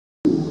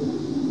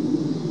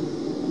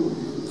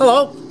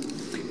Hello.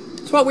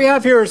 So what we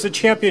have here is a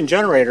Champion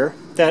generator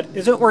that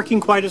isn't working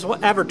quite as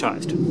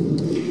advertised.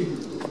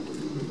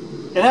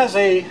 It has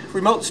a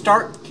remote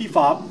start key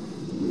fob,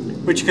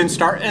 which can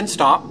start and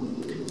stop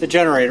the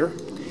generator.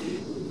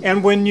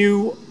 And when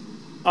you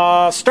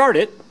start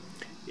it,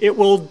 it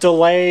will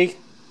delay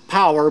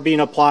power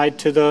being applied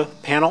to the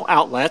panel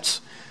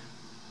outlets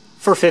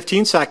for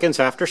 15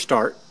 seconds after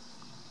start.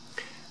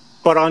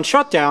 But on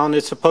shutdown,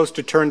 it's supposed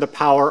to turn the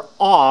power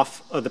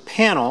off of the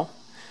panel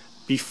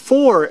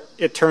before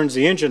it turns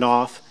the engine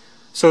off,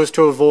 so as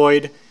to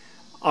avoid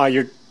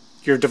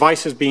your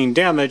devices being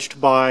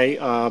damaged by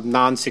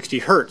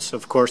non-60 hertz.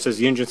 Of course, as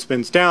the engine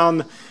spins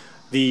down,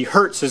 the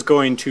hertz is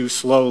going to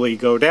slowly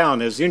go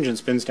down as the engine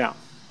spins down.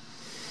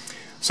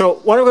 So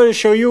what I'm going to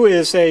show you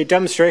is a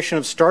demonstration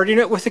of starting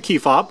it with the key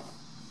fob,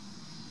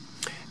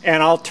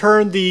 and I'll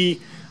turn the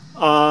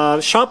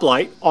shop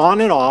light on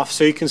and off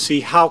so you can see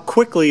how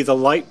quickly the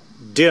light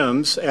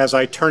dims as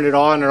I turn it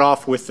on and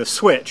off with the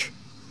switch.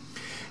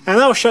 And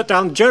that'll shut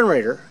down the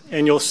generator,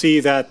 and you'll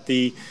see that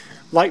the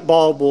light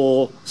bulb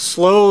will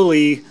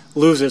slowly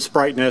lose its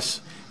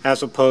brightness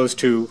as opposed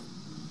to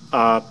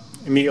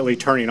immediately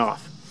turning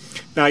off.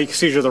 Now you can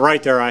see to the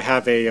right there I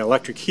have an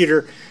electric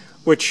heater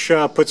which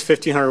puts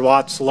 1500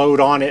 watts load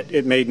on it.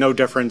 It made no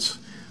difference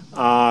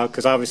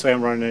because obviously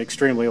I'm running an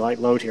extremely light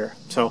load here.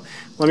 So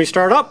let me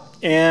start up,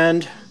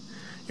 and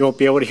you won't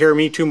be able to hear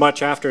me too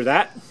much after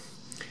that,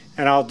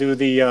 and I'll do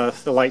the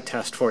light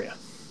test for you.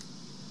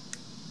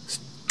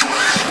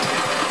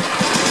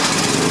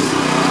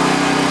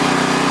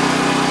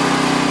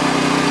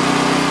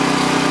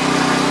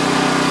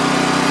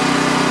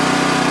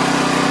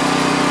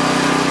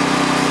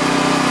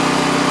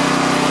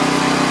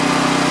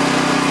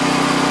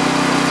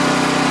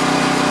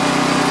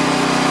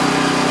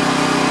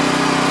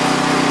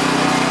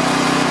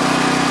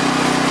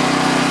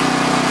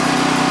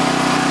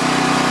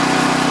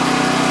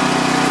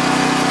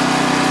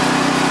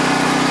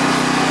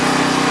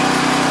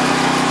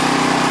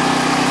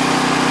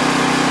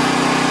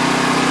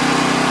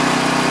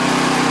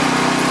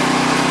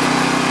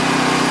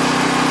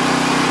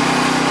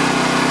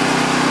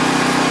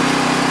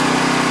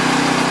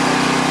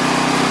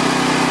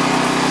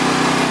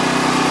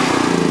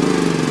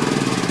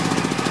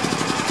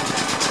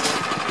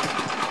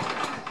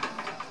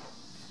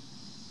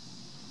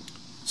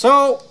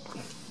 So,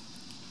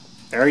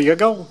 there you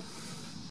go.